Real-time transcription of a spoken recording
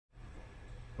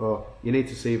but you need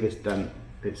to see this dent.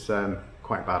 It's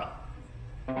quite bad.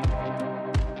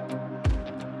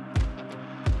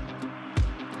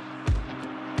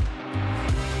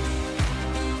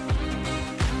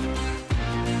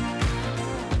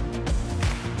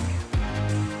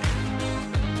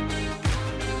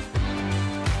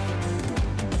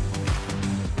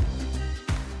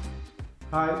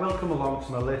 Hi, welcome along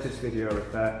to my latest video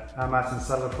repair. I'm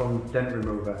Sadler from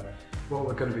Dent-Remover. What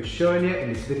we're going to be showing you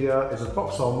in this video is a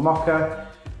Vauxhall mocker,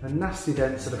 a nasty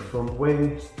dent to the front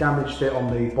wing. It's damaged it on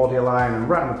the body line and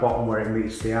right on the bottom where it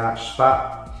meets the arch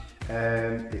spat.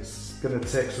 It's going to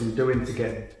take some doing to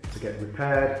get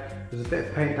repaired. There's a bit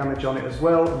of paint damage on it as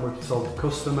well, and we've told the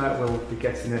customer we'll be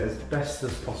getting it as best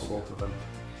as possible for them.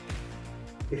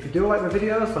 If you do like my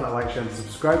videos, why not like, share and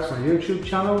subscribe to my YouTube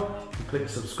channel. You click the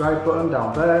subscribe button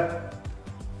down there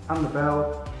and the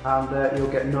bell, and you'll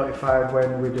get notified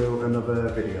when we do another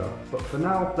video. But for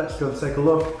now, let's go and take a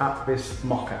look at this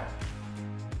mocker.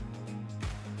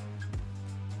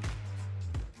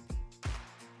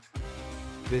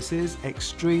 This is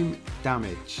extreme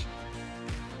damage.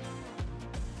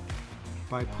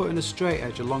 By putting a straight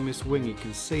edge along this wing, you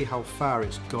can see how far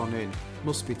it's gone in.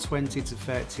 Must be 20 to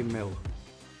 30 mil.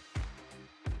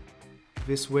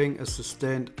 This wing has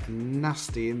sustained a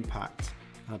nasty impact,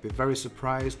 and I'd be very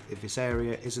surprised if this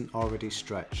area isn't already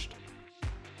stretched.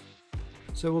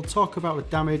 So we'll talk about the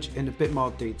damage in a bit more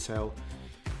detail.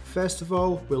 First of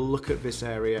all, we'll look at this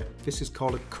area. This is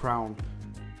called a crown.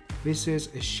 This is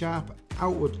a sharp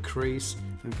outward crease,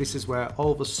 and this is where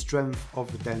all the strength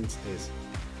of the dent is.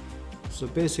 So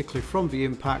basically from the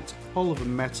impact, all of the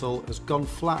metal has gone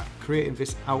flat, creating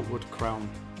this outward crown.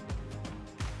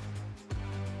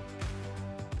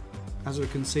 As we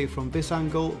can see from this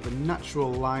angle, the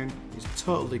natural line is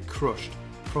totally crushed.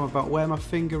 From about where my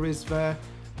finger is there,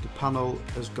 the panel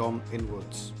has gone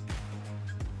inwards.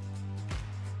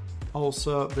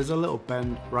 Also, there's a little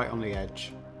bend right on the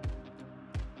edge.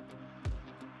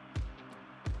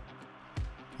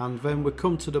 And then we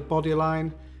come to the body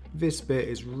line. This bit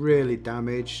is really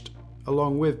damaged,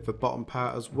 along with the bottom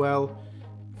part as well.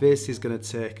 This is going to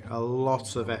take a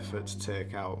lot of effort to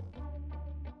take out.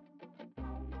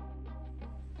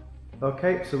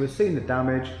 Okay, so we've seen the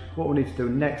damage. What we need to do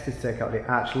next is take out the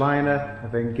arch liner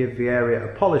and then give the area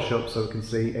a polish up so we can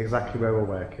see exactly where we're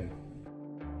working.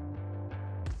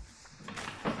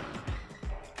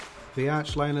 The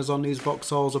arch liners on these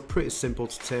Vauxhalls are pretty simple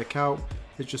to take out.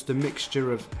 It's just a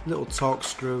mixture of little torque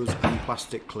screws and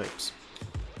plastic clips.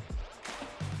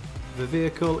 The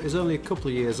vehicle is only a couple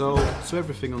of years old, so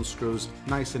everything unscrews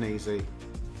nice and easy.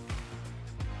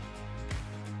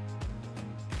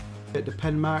 Get the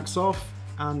pen marks off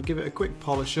and give it a quick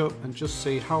polish up and just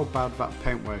see how bad that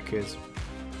paintwork is.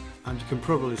 And you can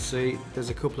probably see there's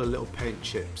a couple of little paint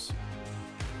chips.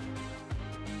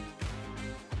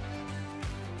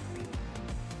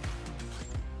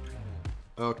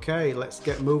 Okay, let's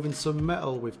get moving some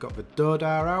metal. We've got the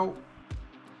DoDa out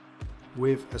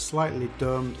with a slightly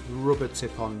domed rubber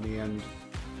tip on the end.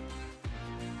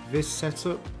 This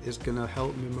setup is going to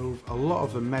help me move a lot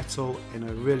of the metal in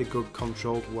a really good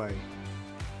controlled way.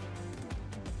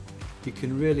 You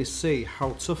can really see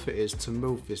how tough it is to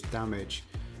move this damage.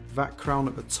 That crown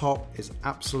at the top is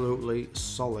absolutely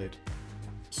solid.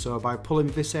 So by pulling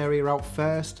this area out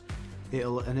first,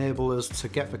 it'll enable us to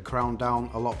get the crown down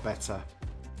a lot better.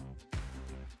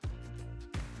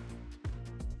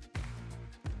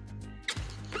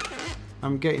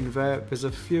 I'm getting there's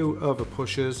a few over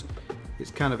pushes. It's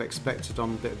kind of expected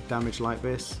on a bit of damage like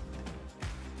this.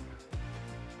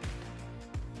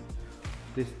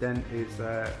 This dent is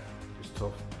just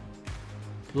tough.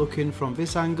 Looking from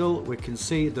this angle, we can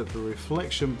see that the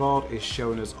reflection board is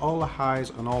showing us all the highs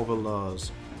and all the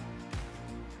lows.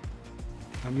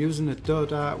 I'm using the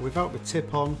DoDa without the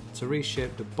tip on to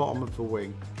reshape the bottom of the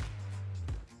wing.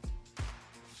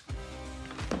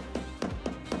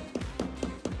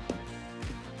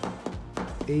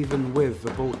 Even with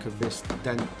the bulk of this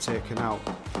dent taken out,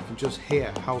 you can just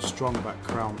hear how strong that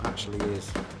crown actually is.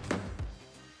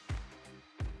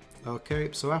 Okay,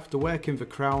 so after working the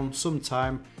crown some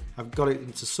time, I've got it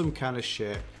into some kind of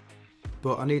shape,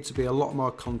 but I need to be a lot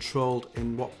more controlled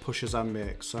in what pushes I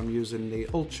make, so I'm using the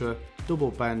Ultra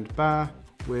double bend bar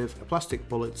with a plastic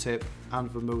bullet tip and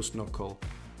the moose knuckle,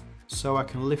 so I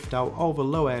can lift out all the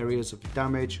low areas of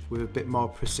damage with a bit more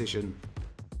precision.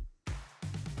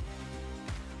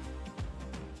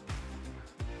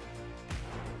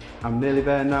 I'm nearly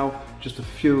there now, just a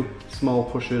few small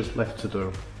pushes left to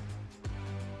do.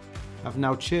 I've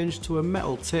now changed to a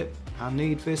metal tip. I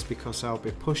need this because I'll be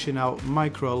pushing out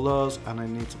micro lows and I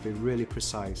need to be really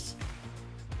precise.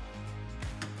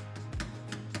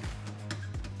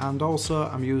 And also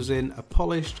I'm using a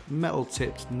polished metal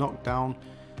tipped knockdown.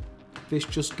 This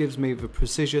just gives me the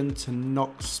precision to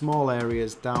knock small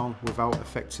areas down without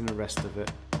affecting the rest of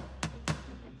it.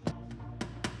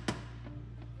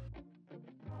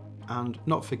 And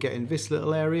not forgetting this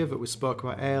little area that we spoke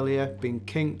about earlier being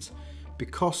kinked.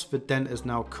 Because the dent has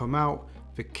now come out,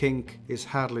 the kink is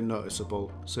hardly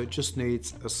noticeable, so it just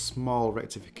needs a small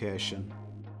rectification.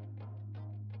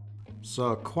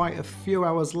 So quite a few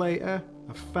hours later,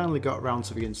 I finally got around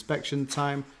to the inspection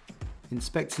time,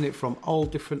 inspecting it from all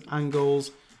different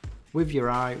angles, with your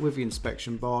eye, with the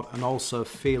inspection board, and also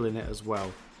feeling it as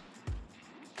well.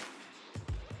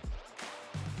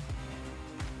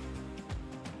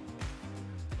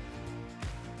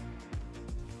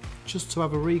 Just to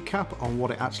have a recap on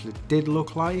what it actually did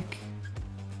look like.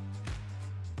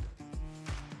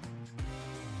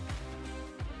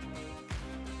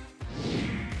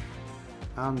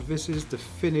 And this is the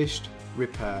finished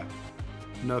repair.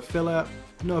 No filler,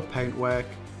 no paintwork.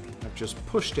 I've just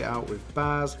pushed it out with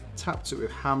bars, tapped it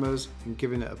with hammers and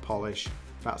given it a polish.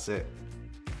 That's it.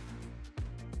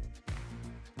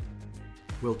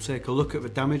 We'll take a look at the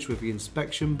damage with the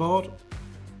inspection board.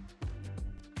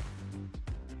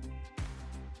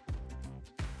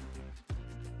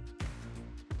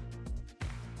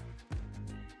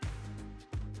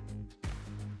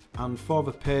 And for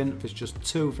the paint, there's just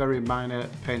two very minor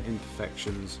paint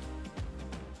imperfections.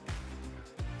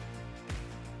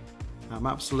 I'm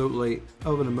absolutely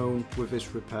over the moon with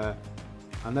this repair.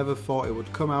 I never thought it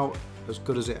would come out as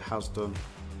good as it has done.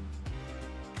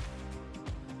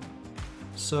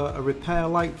 So a repair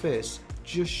like this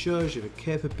just shows you the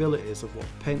capabilities of what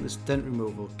paintless dent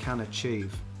removal can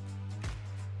achieve.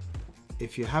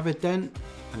 If you have a dent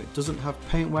and it doesn't have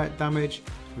paintwork damage,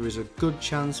 there is a good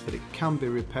chance that it can be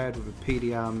repaired with a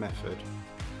PDR method.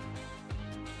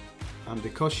 And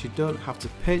because you don't have to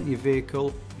paint your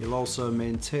vehicle, you'll also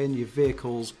maintain your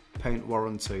vehicle's paint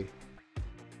warranty.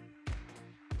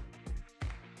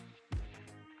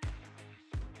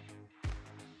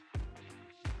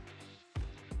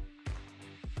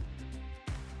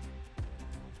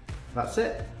 That's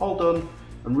it, all done.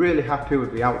 I'm really happy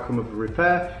with the outcome of the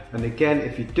repair, and again,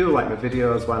 if you do like my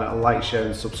videos, why not like, share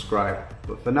and subscribe.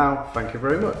 But for now, thank you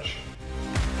very much.